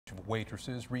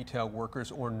waitresses, retail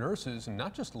workers, or nurses,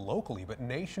 not just locally, but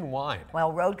nationwide.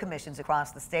 Well, road commissions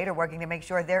across the state are working to make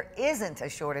sure there isn't a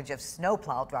shortage of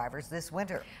snowplow drivers this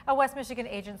winter. A West Michigan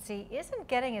agency isn't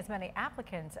getting as many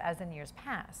applicants as in years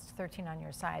past. 13 on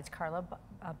your side's Carla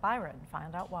Byron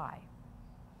found out why.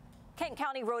 Kent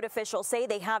County road officials say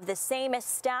they have the same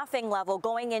staffing level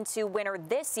going into winter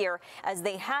this year as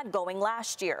they had going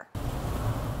last year.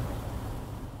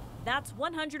 That's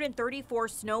 134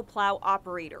 snowplow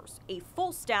operators, a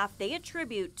full staff they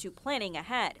attribute to planning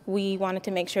ahead. We wanted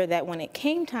to make sure that when it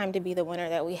came time to be the winter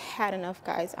that we had enough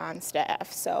guys on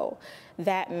staff. So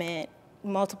that meant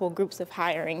multiple groups of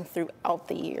hiring throughout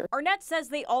the year. Arnett says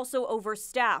they also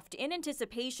overstaffed in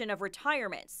anticipation of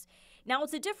retirements. Now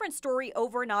it's a different story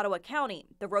over in Ottawa County.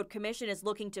 The Road Commission is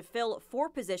looking to fill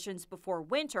 4 positions before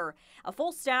winter. A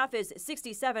full staff is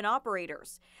 67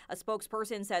 operators. A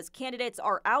spokesperson says candidates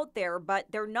are out there, but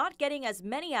they're not getting as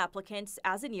many applicants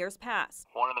as in years past.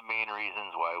 One of the main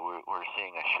reasons why we're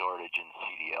seeing a shortage in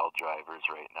CDL drivers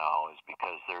right now is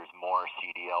because there's more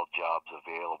CDL jobs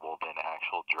available than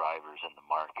actual drivers in the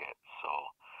market. So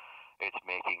it's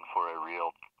making for a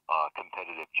real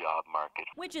competitive job market.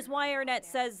 Which is why Arnett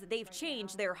says they've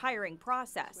changed their hiring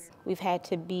process. We've had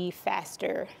to be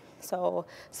faster, so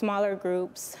smaller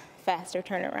groups, faster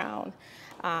turnaround,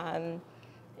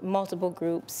 multiple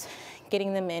groups,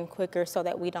 getting them in quicker so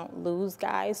that we don't lose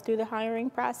guys through the hiring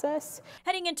process.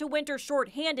 Heading into winter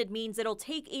short-handed means it'll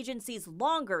take agencies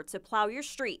longer to plow your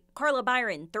street. Carla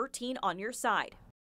Byron, 13 on your side.